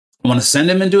I want to send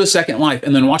him into a second life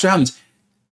and then watch what happens.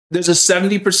 There's a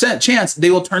 70% chance they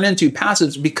will turn into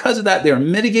passives. Because of that, they are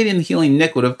mitigating the healing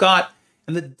Nick would have got.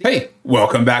 And hey,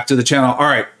 welcome back to the channel. All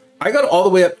right, I got all the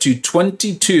way up to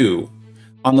 22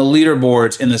 on the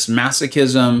leaderboards in this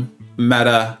masochism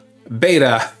meta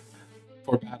beta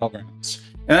for Battlegrounds.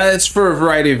 And it's for a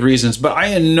variety of reasons, but I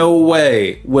in no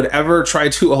way would ever try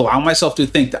to allow myself to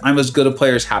think that I'm as good a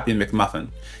player as Happy McMuffin.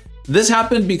 This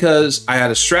happened because I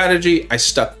had a strategy, I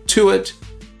stuck to it,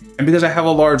 and because I have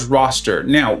a large roster.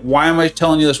 Now, why am I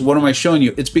telling you this? What am I showing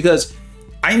you? It's because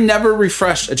I never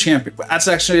refreshed a champion. That's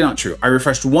actually not true. I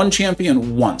refreshed one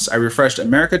champion once. I refreshed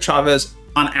America Chavez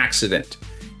on accident.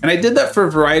 And I did that for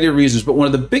a variety of reasons, but one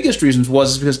of the biggest reasons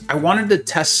was because I wanted to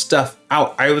test stuff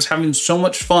out. I was having so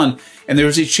much fun, and there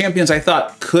was these champions I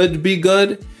thought could be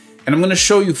good, and I'm gonna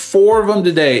show you 4 of them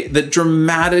today that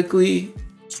dramatically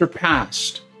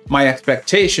surpassed my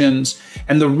expectations.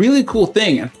 And the really cool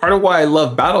thing, and part of why I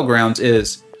love Battlegrounds,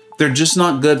 is they're just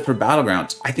not good for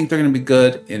Battlegrounds. I think they're gonna be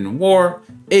good in War,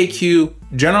 AQ,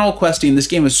 General Questing. This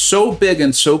game is so big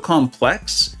and so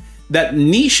complex that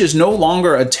niche is no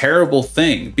longer a terrible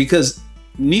thing, because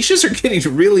niches are getting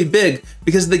really big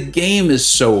because the game is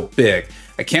so big.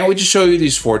 I can't wait to show you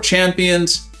these 4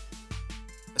 champions.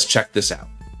 Let's check this out.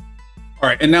 All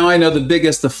right, and now I know the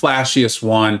biggest, the flashiest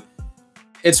one.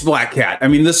 It's Black Cat. I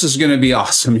mean, this is gonna be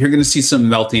awesome. You're gonna see some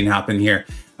melting happen here.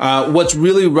 What's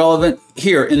really relevant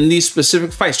here in these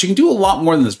specific fights, you can do a lot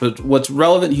more than this, but what's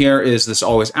relevant here is this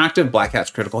always active. Black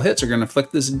Cat's critical hits are going to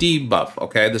inflict this debuff,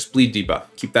 okay? This bleed debuff.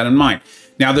 Keep that in mind.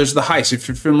 Now there's the heist. If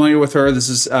you're familiar with her, this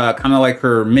is kind of like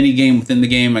her mini game within the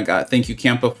game. Thank you,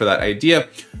 Campo, for that idea.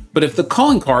 But if the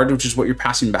calling card, which is what you're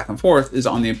passing back and forth, is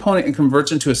on the opponent, it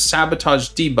converts into a sabotage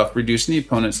debuff, reducing the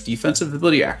opponent's defensive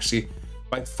ability accuracy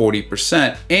by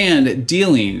 40% and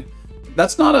dealing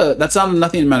that's not a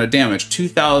nothing amount of damage,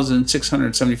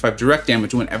 2,675 direct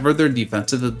damage whenever their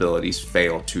defensive abilities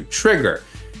fail to trigger.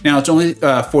 Now it's only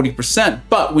 40%,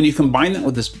 but when you combine that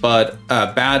with this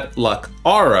bad luck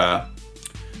aura,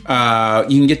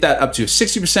 you can get that up to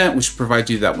 60%, which provides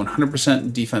you that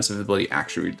 100% defensive ability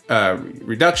accuracy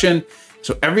reduction.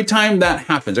 So every time that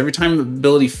happens, every time the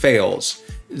ability fails,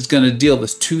 it's going to deal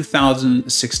this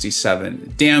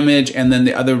 2,067 damage. And then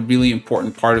the other really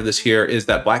important part of this here is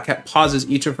that Black Cat pauses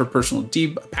each of her personal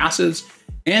passives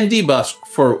and debuffs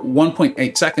for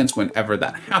 1.8 seconds whenever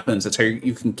that happens. That's how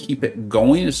you can keep it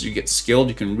going. As you get skilled,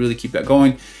 you can really keep that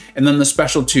going. And then the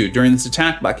special 2, during this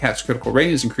attack, Black Cat's critical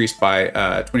rating is increased by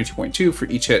 22.2 for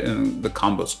each hit in the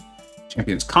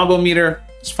champion's combo meter.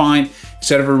 It's fine.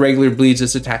 Instead of her regular bleeds,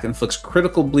 this attack inflicts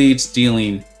critical bleeds,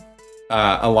 dealing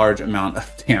a large amount of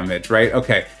damage, right?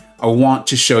 Okay, I want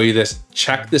to show you this.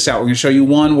 Check this out. We're gonna show you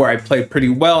one where I played pretty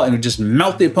well and just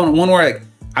melt the opponent. One where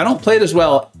I don't play it as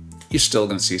well. You're still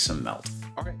gonna see some melt.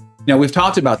 All right. Now we've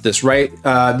talked about this, right?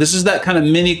 This is that kind of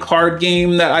mini card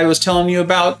game that I was telling you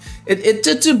about.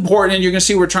 It's important. You're gonna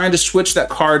see we're trying to switch that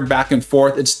card back and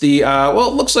forth. It's the, well,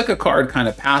 it looks like a card kind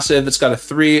of passive. It's got a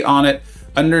 3 on it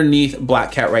underneath Black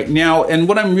Cat right now. And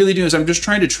what I'm really doing is I'm just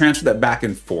trying to transfer that back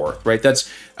and forth, right? That's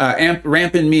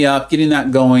ramping me up, getting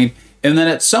that going. And then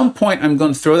at some point, I'm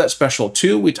going to throw that special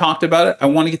 2. We talked about it. I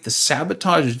want to get the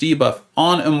sabotage debuff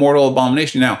on Immortal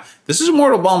Abomination. Now, this is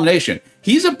Immortal Abomination.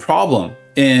 He's a problem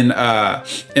in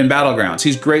Battlegrounds.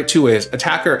 He's great 2 ways,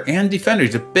 attacker and defender.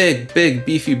 He's a big,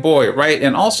 beefy boy, right?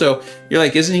 And also, you're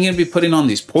like, isn't he going to be putting on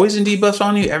these poison debuffs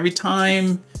on you every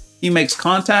time he makes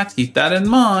contact? Keep that in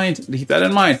mind. Keep that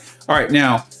in mind. All right,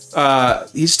 now,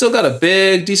 he's still got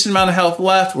a decent amount of health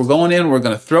left. We're going in. We're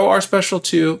going to throw our special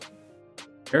 2.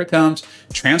 Here it comes.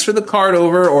 Transfer the card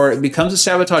over, or it becomes a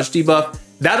sabotage debuff.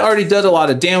 That already does a lot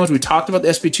of damage. We talked about the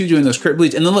SP2 doing those crit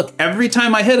bleeds. And then look, every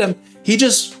time I hit him, he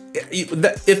just,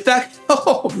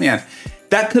 oh man,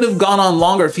 that could have gone on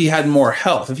longer if he had more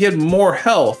health. If he had more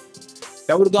health,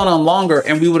 that would have gone on longer,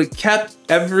 and we would have kept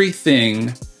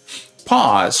everything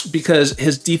paused because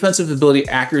his defensive ability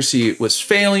accuracy was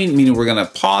failing, meaning we're gonna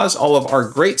pause all of our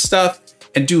great stuff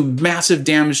and do massive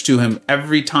damage to him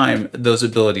every time those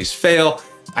abilities fail.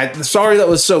 Sorry that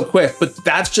was so quick, but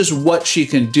that's just what she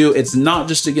can do. It's not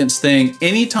just against Thing.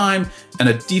 Anytime and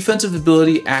a defensive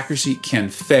ability accuracy can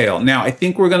fail. Now, I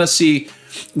think we're gonna see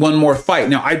one more fight.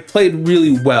 Now, I played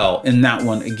really well in that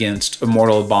one against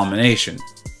Immortal Abomination.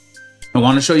 I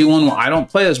wanna show you one where I don't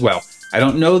play as well. I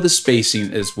don't know the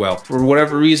spacing as well. For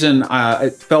whatever reason,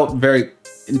 it felt very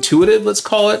intuitive, let's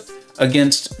call it,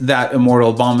 against that Immortal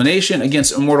Abomination.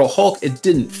 Against Immortal Hulk, it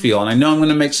didn't feel. And I know I'm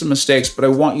gonna make some mistakes, but I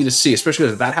want you to see, especially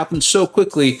because that happens so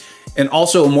quickly. And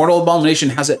also Immortal Abomination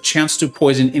has that chance to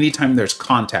poison anytime there's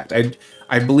contact.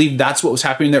 I believe that's what was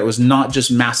happening there. It was not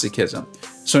just masochism.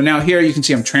 So now here you can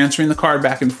see I'm transferring the card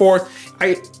back and forth.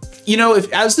 You know,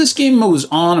 as this game moves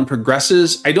on and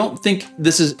progresses, I don't think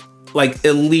this is like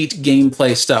elite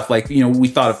gameplay stuff like, you know, we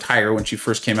thought of Tiger when she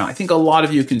first came out. I think a lot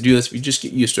of you can do this if you just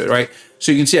get used to it, right?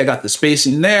 So you can see I got the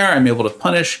spacing there. I'm able to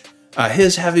punish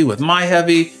his heavy with my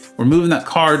heavy. We're moving that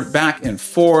card back and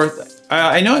forth.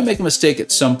 I know I make a mistake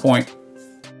at some point,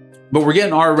 but we're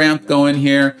getting our ramp going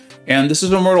here. And this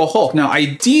is Immortal Hulk. Now,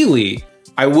 ideally,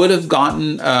 I would have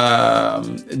gotten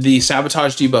the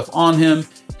sabotage debuff on him,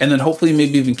 and then hopefully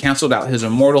maybe even canceled out his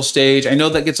immortal stage. I know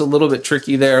that gets a little bit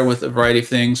tricky there with a variety of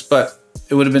things, but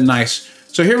it would have been nice.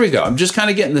 So here we go. I'm just kind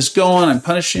of getting this going. I'm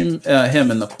punishing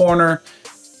him in the corner.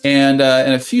 And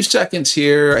in a few seconds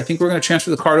here, I think we're going to transfer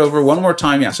the card over one more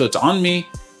time. Yeah, so it's on me.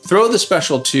 Throw the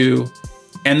special 2.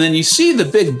 And then you see the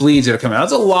big bleeds that are coming out.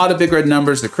 That's a lot of big red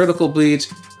numbers, the critical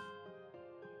bleeds.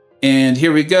 And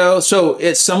here we go. So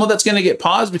it's some of that's going to get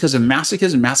paused because of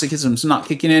masochism. Masochism's not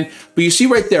kicking in. But you see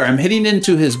right there, I'm hitting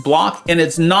into his block and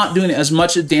it's not doing as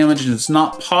much damage and it's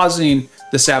not pausing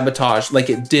the sabotage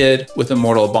like it did with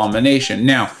Immortal Abomination.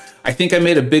 Now, I think I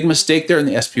made a big mistake there in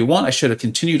the SP1. I should have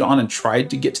continued on and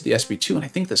tried to get to the SP2. And I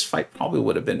think this fight probably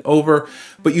would have been over.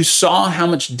 But you saw how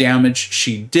much damage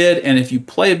she did. And if you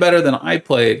play better than I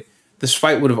played, this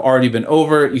fight would have already been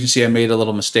over. You can see I made a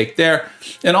little mistake there.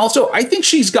 And also, I think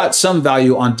she's got some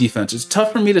value on defense. It's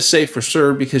tough for me to say for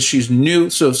sure because she's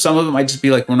new. So some of it might just be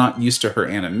like, we're not used to her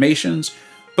animations.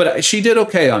 But she did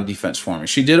okay on defense for me.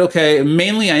 She did okay.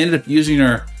 Mainly, I ended up using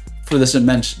her for this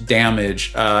immense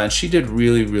damage. And she did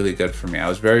really, really good for me. I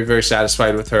was very, very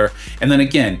satisfied with her. And then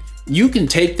again, you can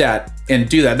take that and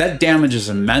do that. That damage is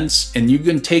immense. And you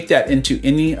can take that into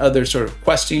any other sort of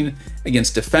questing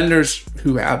against defenders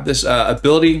who have this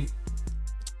ability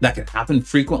that can happen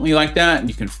frequently like that. And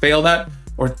you can fail that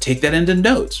or take that into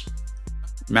nodes.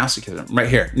 Masochism right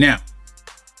here. Now,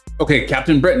 okay,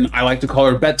 Captain Britain, I like to call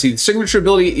her Betsy. The signature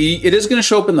ability, it is going to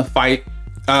show up in the fight.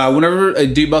 Whenever a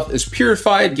debuff is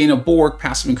purified, gain a bulwark,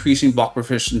 passive increasing block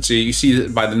proficiency. You see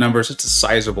that by the numbers, it's a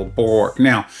sizable bulwark.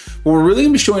 Now, what we're really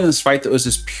going to be showing in this fight, though, is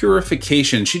this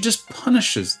purification. She just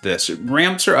punishes this. It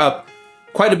ramps her up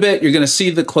quite a bit. You're going to see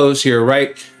the close here,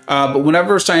 right? But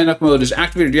whenever Cyanic mode is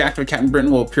activated or deactivated, Captain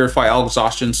Britain will purify all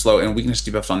exhaustion, slow, and weakness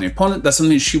debuffs on the opponent. That's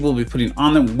something she will be putting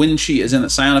on them when she is in the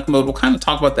Cyanic mode. We'll kind of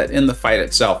talk about that in the fight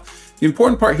itself. The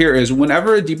important part here is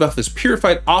whenever a debuff is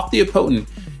purified off the opponent,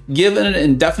 give an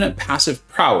indefinite passive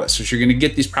prowess. So you're going to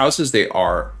get these prowesses. They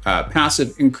are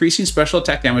passive, increasing special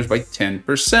attack damage by 10%,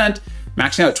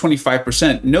 maxing out at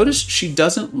 25%. Notice she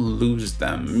doesn't lose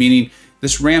them, meaning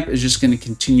this ramp is just going to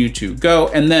continue to go.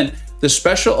 And then the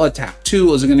special attack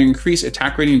tool is going to increase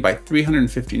attack rating by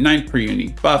 359 per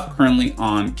unique buff currently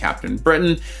on Captain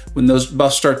Britain. When those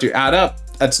buffs start to add up,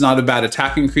 that's not a bad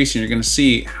attack increase. And you're going to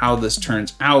see how this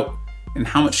turns out and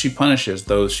how much she punishes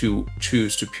those who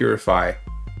choose to purify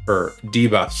her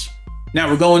debuffs. Now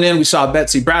we're going in, we saw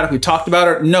Betsy Braddock, we talked about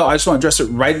her. No, I just want to address it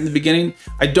right in the beginning.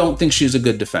 I don't think she's a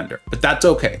good defender, but that's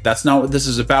okay. That's not what this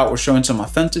is about. We're showing some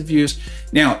offensive views.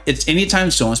 Now, it's anytime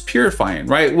someone's purifying,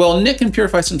 right? Well, Nick can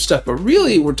purify some stuff, but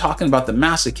really we're talking about the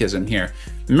masochism here.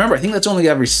 Remember, I think that's only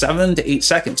every 7 to 8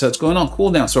 seconds, so it's going on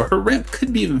cooldown. So her ramp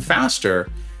could be even faster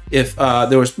if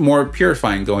there was more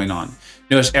purifying going on.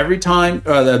 Notice every time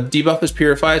the debuff is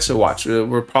purified, so watch,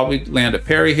 we'll probably land a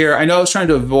parry here. I know I was trying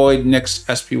to avoid Nick's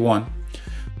SP1.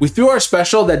 We threw our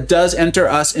special that does enter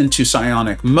us into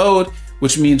psionic mode,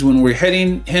 which means when we're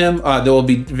hitting him, there will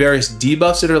be various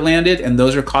debuffs that are landed, and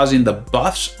those are causing the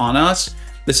buffs on us.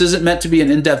 This isn't meant to be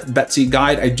an in-depth Betsy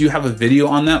guide. I do have a video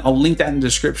on that. I'll link that in the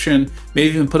description.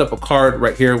 Maybe even put up a card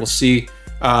right here. We'll see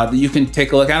that you can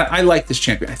take a look at it. I like this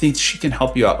champion. I think she can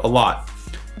help you out a lot.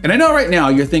 And I know right now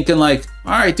you're thinking like,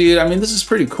 all right, dude, I mean, this is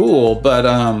pretty cool, but,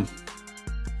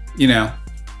 you know,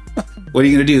 what are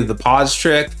you gonna do? The pause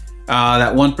trick,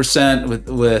 that 1%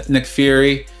 with Nick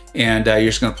Fury, and you're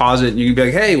just gonna pause it and you're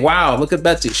gonna be like, hey, wow, look at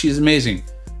Betsy, she's amazing.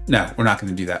 No, we're not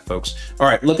gonna do that, folks. All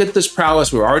right, look at this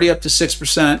prowess. We're already up to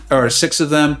 6%, or 6 of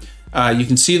them. You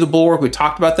can see the bulwark, we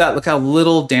talked about that. Look how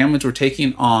little damage we're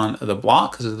taking on the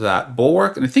block because of that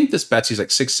bulwark. And I think this Betsy's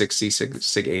like 660,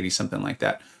 680, something like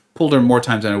that. Pulled her more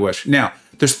times than I wish. Now,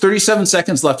 there's 37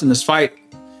 seconds left in this fight.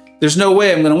 There's no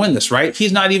way I'm gonna win this, right?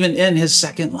 He's not even in his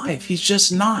second life. He's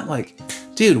just not. Like,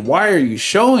 dude, why are you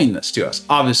showing this to us?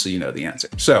 Obviously, you know the answer.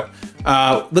 So,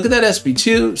 look at that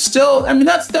SP2. Still, I mean,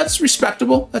 that's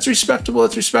respectable. That's respectable,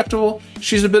 that's respectable.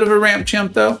 She's a bit of a ramp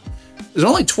champ though. There's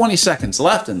only 20 seconds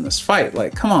left in this fight.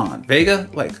 Like, come on, Vega.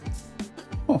 Like,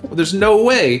 oh, there's no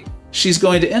way she's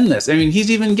going to end this. I mean, he's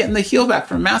even getting the heal back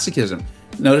from masochism.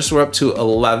 Notice we're up to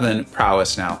 11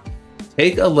 prowess now.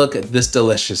 Take a look at this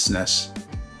deliciousness.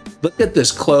 Look at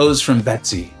this close from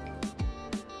Betsy.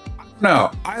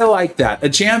 No, I like that. A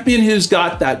champion who's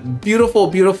got that beautiful,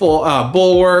 beautiful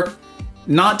bulwark,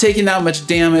 not taking that much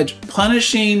damage,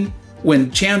 punishing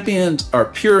when champions are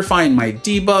purifying my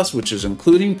debuffs, which is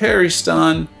including parry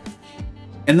stun.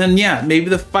 And then, yeah, maybe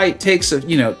the fight takes a,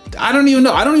 you know, I don't even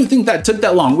know. I don't even think that took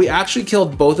that long. We actually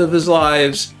killed both of his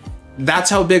lives.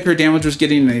 That's how big her damage was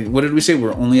getting. What did we say?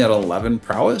 We're only at 11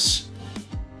 prowess.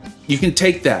 You can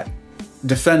take that.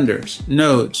 Defenders,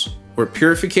 nodes, where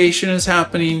purification is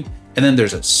happening, and then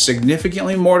there's a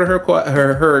significantly more to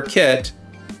her kit.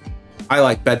 I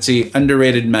like Betsy,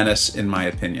 underrated menace in my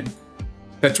opinion.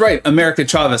 That's right, America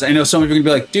Chavez. I know some of you are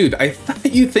gonna be like, dude, I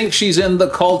thought you think she's in the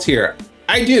cult here.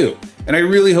 I do, and I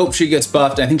really hope she gets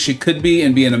buffed. I think she could be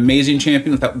and be an amazing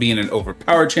champion without being an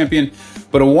overpowered champion.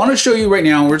 But I want to show you right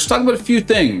now, we're just talking about a few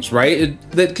things, right?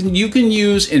 You can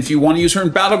use, if you want to use her in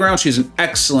Battlegrounds, she's an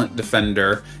excellent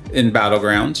defender in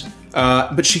Battlegrounds.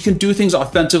 But she can do things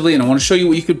offensively, and I want to show you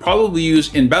what you could probably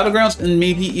use in Battlegrounds and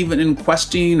maybe even in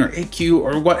questing or AQ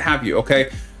or what have you,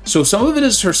 okay? So some of it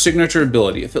is her signature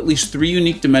ability. If at least 3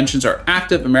 unique dimensions are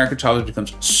active, America Chavez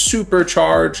becomes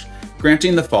supercharged,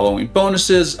 granting the following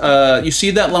bonuses. You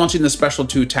see that launching the special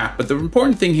 2 attack, but the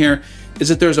important thing here is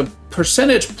that there's a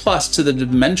percentage plus to the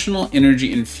dimensional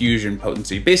energy infusion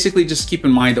potency. Basically, just keep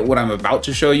in mind that what I'm about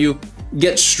to show you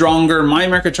gets stronger. My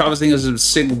America Chavez thing is a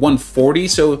SIG 140,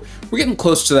 so we're getting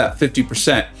close to that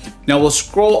 50%. Now we'll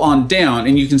scroll on down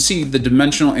and you can see the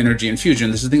dimensional energy infusion.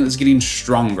 This is the thing that's getting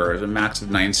stronger. There's a max of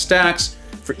 9 stacks.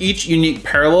 For each unique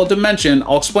parallel dimension,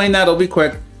 I'll explain that, it'll be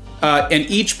quick. And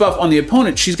each buff on the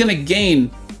opponent, she's gonna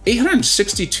gain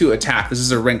 862 attack. This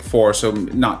is a rank 4, so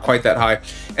not quite that high.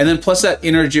 And then plus that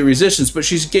energy resistance, but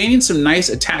she's gaining some nice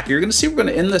attack. You're gonna see we're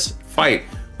gonna end this fight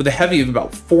with a heavy of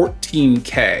about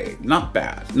 14K. Not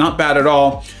bad, not bad at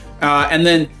all. And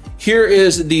then here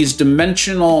is these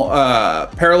dimensional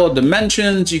parallel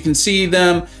dimensions. You can see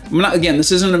them. Again,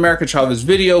 this isn't an America Chavez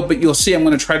video, but you'll see I'm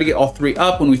gonna try to get all 3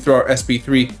 up when we throw our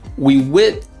SP3. We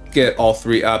get all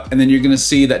 3 up, and then you're gonna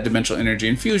see that dimensional energy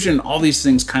infusion, all these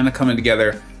things kind of coming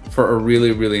together for a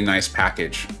really, really nice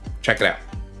package. Check it out.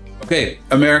 Okay,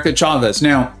 America Chavez.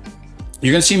 Now,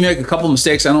 you're gonna see me make a couple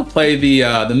mistakes. I don't play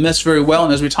the mist very well,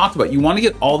 and as we talked about, you wanna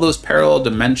get all those parallel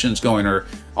dimensions going, or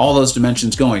all those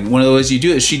dimensions going. One of the ways you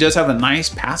do it is she does have a nice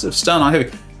passive stun on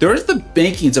heavy. There is the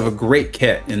makings of a great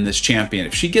kit in this champion.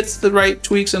 If she gets the right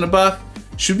tweaks and a buff,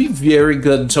 should be very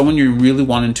good, someone you're really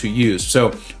wanting to use.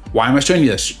 So why am I showing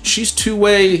you this? She's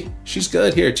 2-way, she's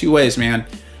good here, 2 ways, man.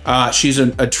 She's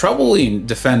a troubling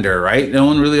defender, right? No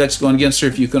one really likes going against her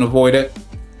if you can avoid it.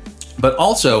 But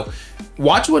also,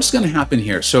 watch what's gonna happen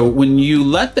here. So when you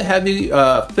let the heavy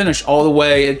finish all the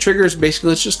way, it triggers basically,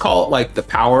 let's just call it like the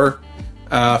power,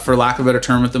 for lack of a better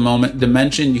term at the moment,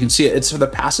 dimension. You can see it, it's for the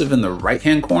passive in the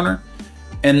right-hand corner.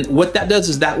 And what that does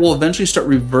is that will eventually start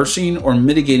reversing or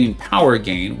mitigating power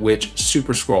gain, which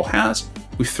Super Scroll has.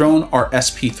 We've thrown our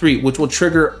SP3, which will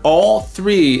trigger all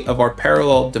 3 of our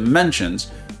parallel dimensions,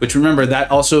 which remember,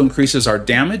 that also increases our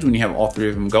damage when you have all 3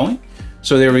 of them going.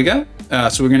 So there we go.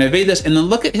 So we're gonna evade this, and then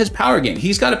look at his power gain.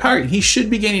 He's got a power gain. He should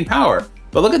be gaining power,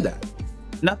 but look at that.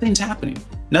 Nothing's happening.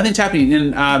 Nothing's happening,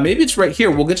 and maybe it's right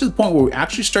here. We'll get to the point where we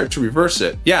actually start to reverse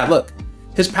it. Yeah, look,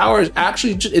 his power is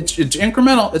actually, it's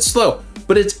incremental, it's slow,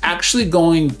 but it's actually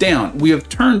going down. We have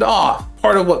turned off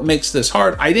part of what makes this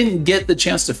hard. I didn't get the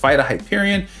chance to fight a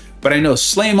Hyperion, but I know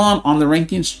Slaymon on the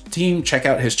rankings team, check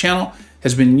out his channel,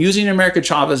 has been using America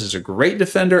Chavez as a great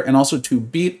defender and also to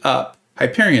beat up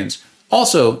Hyperions.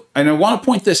 Also, and I want to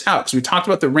point this out because we talked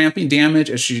about the ramping damage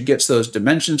as she gets those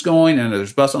dimensions going and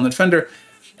there's buffs on the defender.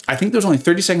 I think there's only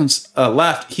 30 seconds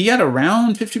left. He had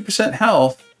around 50%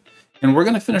 health, and we're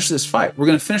going to finish this fight. We're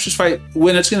going to finish this fight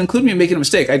when it's going to include me making a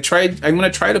mistake. I'm going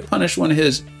to try to punish one of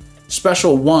his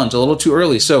special ones a little too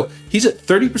early. So he's at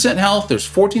 30% health. There's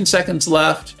 14 seconds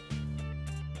left.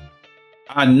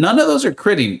 None of those are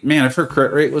critting. Man, if her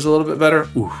crit rate was a little bit better.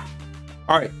 Oof.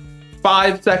 All right,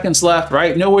 5 seconds left,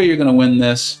 right? No way you're going to win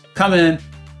this. Come in,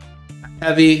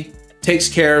 heavy, takes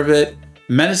care of it.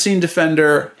 Menacing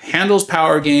defender, handles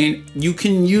power gain. You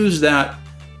can use that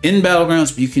in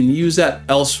Battlegrounds, but you can use that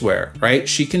elsewhere, right?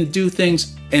 She can do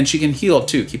things and she can heal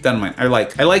too. Keep that in mind. I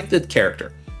like the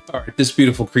character. All right, this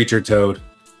beautiful creature Toad.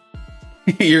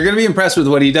 You're gonna be impressed with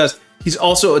what he does. He's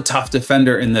also a tough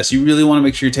defender in this. You really wanna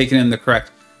make sure you're taking in the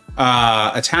correct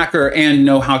attacker and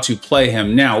know how to play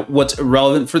him. Now, what's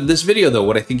relevant for this video though,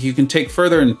 what I think you can take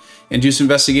further and do some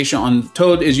investigation on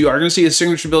Toad is you are gonna see his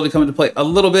signature ability come into play a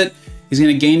little bit. He's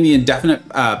going to gain the indefinite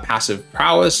passive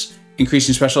prowess,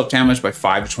 increasing special damage by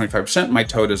 5 to 25%. My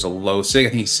Toad is a low sig. I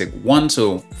think he's sig 1,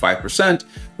 so 5%.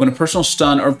 When a personal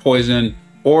stun or poison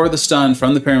or the stun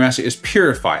from the Parrymaster is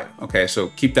purified. Okay, so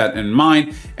keep that in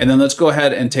mind. And then let's go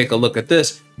ahead and take a look at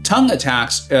this. Tongue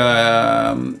attacks,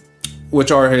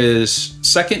 which are his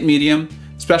second medium,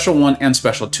 special 1 and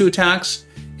special 2 attacks,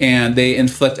 and they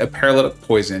inflict a paralytic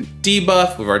poison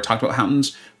debuff. We've already talked about how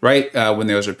happens, right? When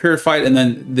those are purified. And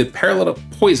then the paralytic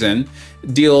poison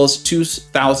deals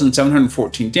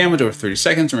 2,714 damage over 30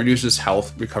 seconds and reduces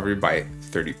health recovery by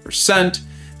 30%.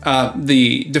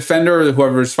 The defender or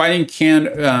whoever is fighting can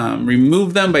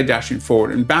remove them by dashing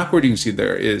forward and backward. You can see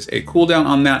there is a cooldown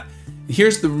on that.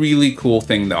 Here's the really cool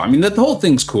thing though. I mean, the whole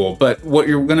thing's cool, but what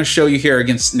you're going to show you here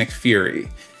against Nick Fury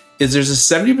is there's a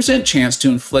 70% chance to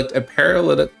inflict a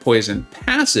paralytic poison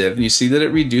passive, and you see that it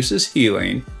reduces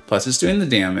healing, plus it's doing the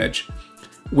damage,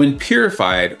 when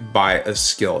purified by a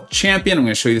skilled champion. I'm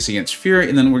going to show you this against Fury,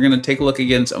 and then we're going to take a look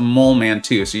against a Mole Man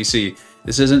too. So you see,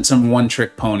 this isn't some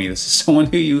one-trick pony. This is someone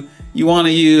who you want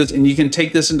to use, and you can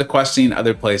take this into questing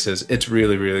other places. It's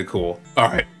really, really cool. All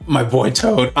right, my boy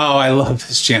Toad. Oh, I love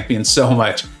this champion so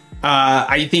much.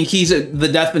 I think he's the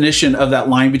definition of that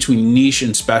line between niche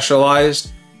and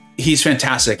specialized. He's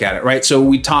fantastic at it, right? So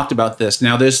we talked about this.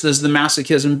 Now there's the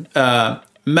masochism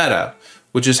meta,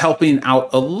 which is helping out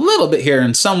a little bit here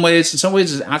in some ways. In some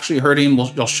ways it's actually hurting.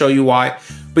 I'll show you why.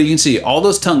 But you can see all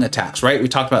those tongue attacks, right? We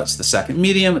talked about it's the second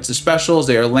medium, it's the specials.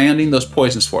 They are landing those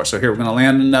poisons for us. So here we're gonna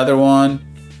land another one,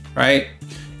 right?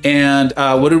 And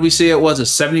what did we say it was? A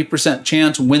 70%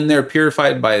 chance when they're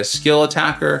purified by a skill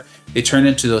attacker, they turn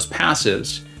into those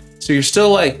passives. So you're still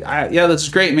like, yeah, that's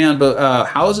great, man, but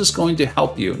how is this going to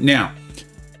help you? Now,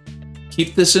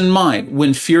 keep this in mind.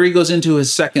 When Fury goes into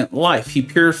his second life, he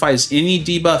purifies any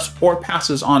debuffs or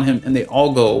passes on him and they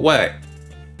all go away.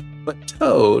 But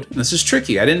Toad, and this is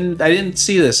tricky, I didn't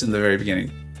see this in the very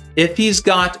beginning. If he's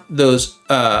got those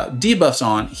debuffs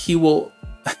on,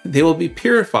 they will be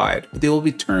purified, but they will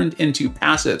be turned into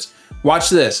passives. Watch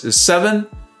this, there's 7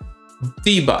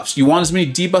 debuffs. You want as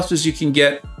many debuffs as you can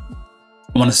get.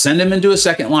 I want to send him into a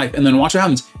second life, and then watch what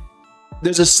happens.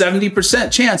 There's a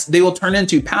 70% chance they will turn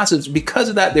into passives. Because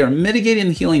of that, they are mitigating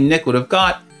the healing Nick would have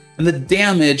got, and the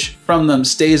damage from them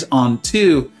stays on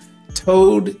too.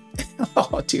 Toad,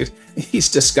 oh dude, he's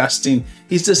disgusting.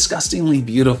 He's disgustingly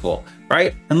beautiful,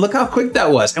 right? And look how quick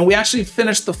that was. And we actually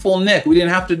finished the full Nick. We didn't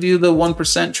have to do the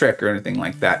 1% trick or anything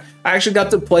like that. I actually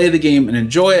got to play the game and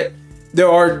enjoy it. There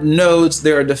are nodes,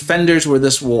 there are defenders where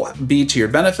this will be to your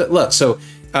benefit. Look, so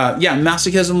yeah,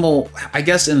 masochism will, I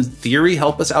guess in theory,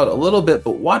 help us out a little bit,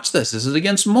 but watch this. This is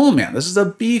against Mole Man. This is a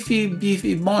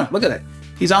beefy Mole Man. Look at it.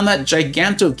 He's on that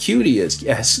giganto cutie,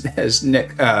 as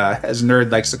Nick, as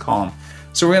Nerd likes to call him.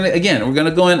 So we're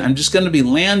gonna go in. I'm just gonna be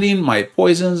landing my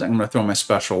poisons. I'm gonna throw my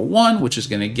special 1, which is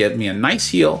gonna get me a nice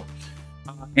heal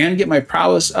and get my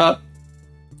prowess up.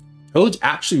 Toad's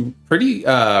actually pretty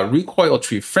recoil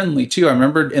tree friendly too. I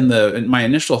remembered in my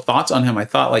initial thoughts on him, I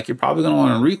thought like, you're probably gonna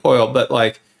want to recoil, but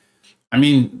like, I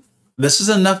mean, this is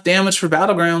enough damage for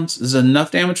Battlegrounds. This is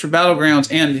enough damage for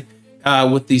Battlegrounds,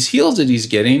 and with these heals that he's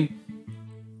getting,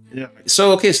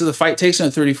 so okay, so the fight takes him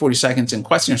 30-40 seconds in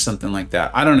questing or something like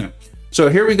that. I don't know. So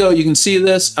here we go. You can see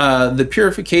this. The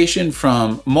purification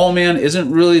from Mole Man isn't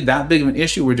really that big of an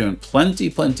issue. We're doing plenty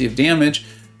of damage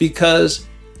because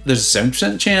there's a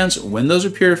 7% chance when those are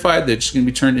purified, they're just going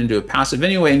to be turned into a passive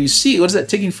anyway. And you see, what is that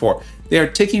ticking for? They are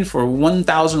ticking for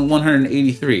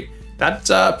 1,183.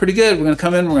 That's pretty good. We're going to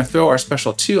come in, we're going to throw our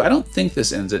special 2. I don't think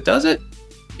this ends it, does it?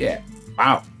 Yeah.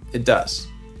 Wow. It does.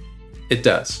 It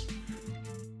does.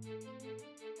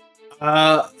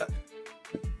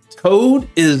 Toad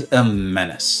is a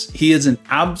menace. He is an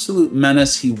absolute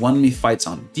menace. He won me fights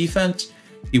on defense.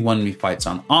 He won me fights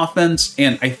on offense,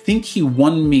 and I think he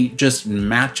won me just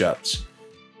matchups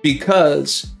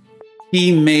because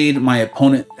he made my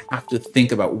opponent have to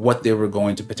think about what they were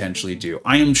going to potentially do.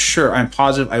 I am sure, I'm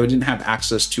positive I didn't have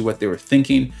access to what they were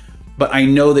thinking, but I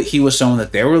know that he was someone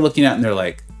that they were looking at and they're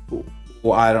like,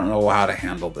 well, I don't know how to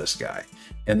handle this guy.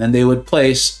 And then they would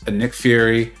place a Nick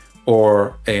Fury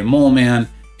or a Mole Man,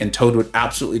 and Toad would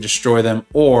absolutely destroy them,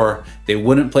 or they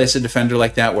wouldn't place a defender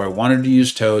like that where I wanted to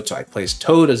use Toad, so I placed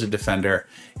Toad as a defender,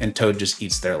 and Toad just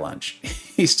eats their lunch.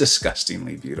 He's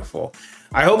disgustingly beautiful.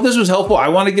 I hope this was helpful. I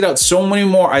want to get out so many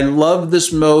more. I love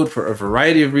this mode for a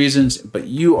variety of reasons, but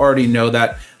you already know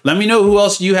that. Let me know who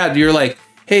else you had. You're like,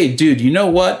 hey, dude, you know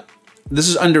what? This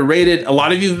is underrated. A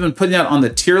lot of you have been putting that on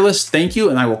the tier list. Thank you,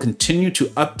 and I will continue to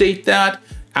update that.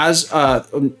 as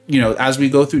as we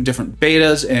go through different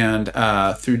betas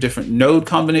and through different node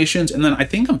combinations, and then I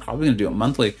think I'm probably going to do it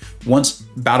monthly once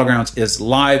Battlegrounds is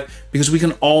live, because we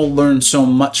can all learn so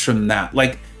much from that.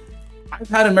 Like, I've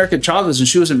had America Chavez, and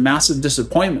she was a massive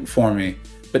disappointment for me,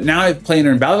 but now I've played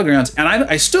her in Battlegrounds, and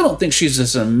I still don't think she's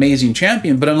this amazing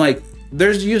champion, but I'm like,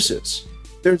 there's uses.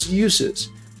 There's uses.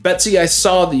 Betsy, I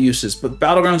saw the uses, but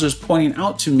Battlegrounds was pointing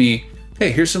out to me,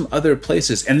 hey, here's some other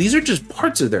places, and these are just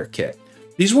parts of their kit.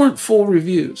 These weren't full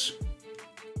reviews.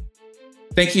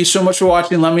 Thank you so much for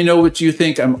watching. Let me know what you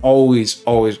think. I'm always,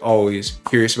 always, always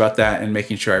curious about that and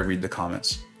making sure I read the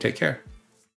comments. Take care.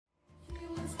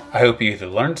 I hope you either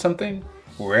learned something,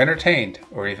 were entertained,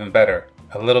 or even better,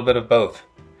 a little bit of both.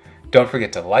 Don't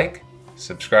forget to like,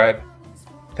 subscribe.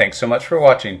 Thanks so much for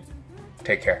watching.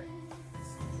 Take care.